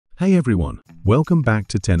Hey everyone, welcome back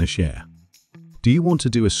to tenorshare. Do you want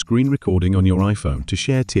to do a screen recording on your iPhone to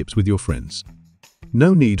share tips with your friends?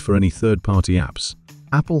 No need for any third-party apps.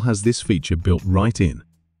 Apple has this feature built right in.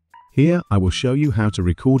 Here I will show you how to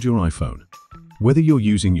record your iPhone. Whether you're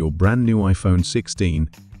using your brand new iPhone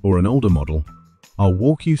 16 or an older model, I'll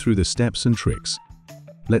walk you through the steps and tricks.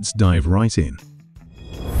 Let's dive right in.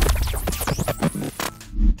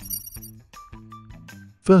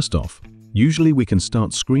 First off, usually we can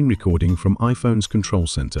start screen recording from iPhone's control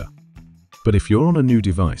center. But if you're on a new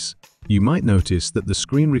device, you might notice that the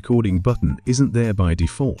screen recording button isn't there by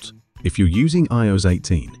default. If you're using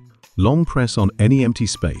iOS18, long press on any empty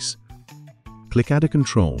space, click Add a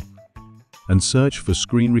Control, and search for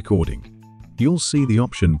Screen Recording. You'll see the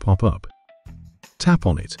option pop up. Tap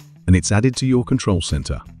on it, and it's added to your control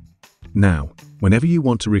center. Now, whenever you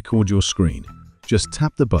want to record your screen, just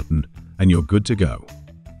tap the button and you're good to go.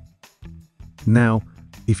 Now,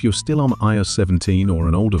 if you're still on iOS 17 or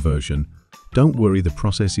an older version, don't worry, the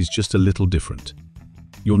process is just a little different.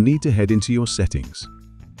 You'll need to head into your settings.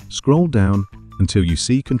 Scroll down until you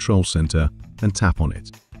see Control Center and tap on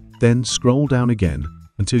it. Then scroll down again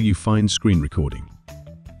until you find Screen Recording.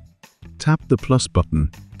 Tap the plus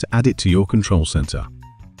button to add it to your control center.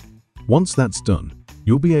 Once that's done,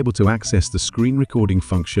 you'll be able to access the screen recording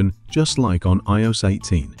function just like on iOS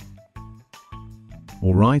 18.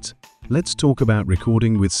 Alright, let's talk about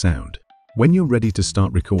recording with sound. When you're ready to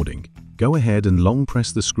start recording, go ahead and long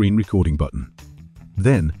press the screen recording button.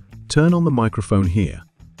 Then, turn on the microphone here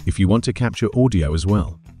if you want to capture audio as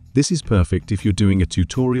well. This is perfect if you're doing a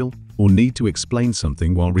tutorial or need to explain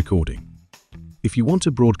something while recording. If you want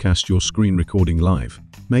to broadcast your screen recording live,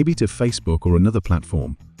 maybe to Facebook or another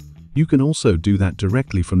platform, you can also do that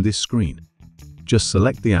directly from this screen. Just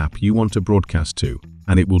select the app you want to broadcast to,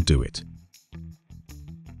 and it will do it.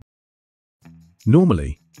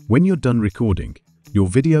 Normally, when you're done recording, your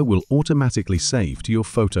video will automatically save to your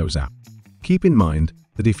Photos app. Keep in mind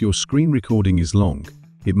that if your screen recording is long,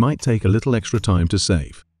 it might take a little extra time to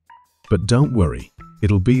save. But don't worry,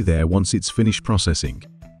 it'll be there once it's finished processing.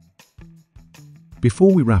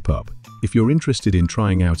 Before we wrap up, if you're interested in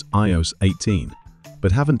trying out iOS 18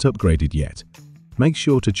 but haven't upgraded yet, make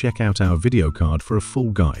sure to check out our video card for a full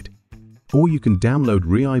guide. Or you can download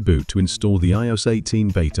ReiBoot to install the iOS 18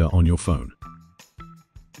 beta on your phone.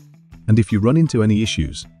 And if you run into any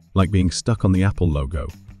issues, like being stuck on the Apple logo,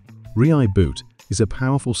 ReiBoot is a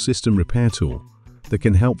powerful system repair tool that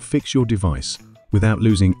can help fix your device without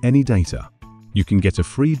losing any data. You can get a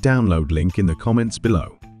free download link in the comments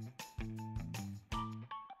below.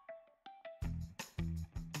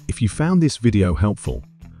 If you found this video helpful,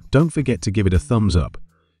 don't forget to give it a thumbs up,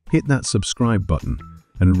 hit that subscribe button,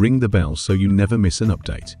 and ring the bell so you never miss an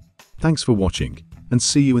update. Thanks for watching, and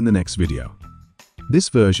see you in the next video. This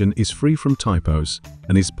version is free from typos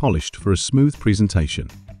and is polished for a smooth presentation.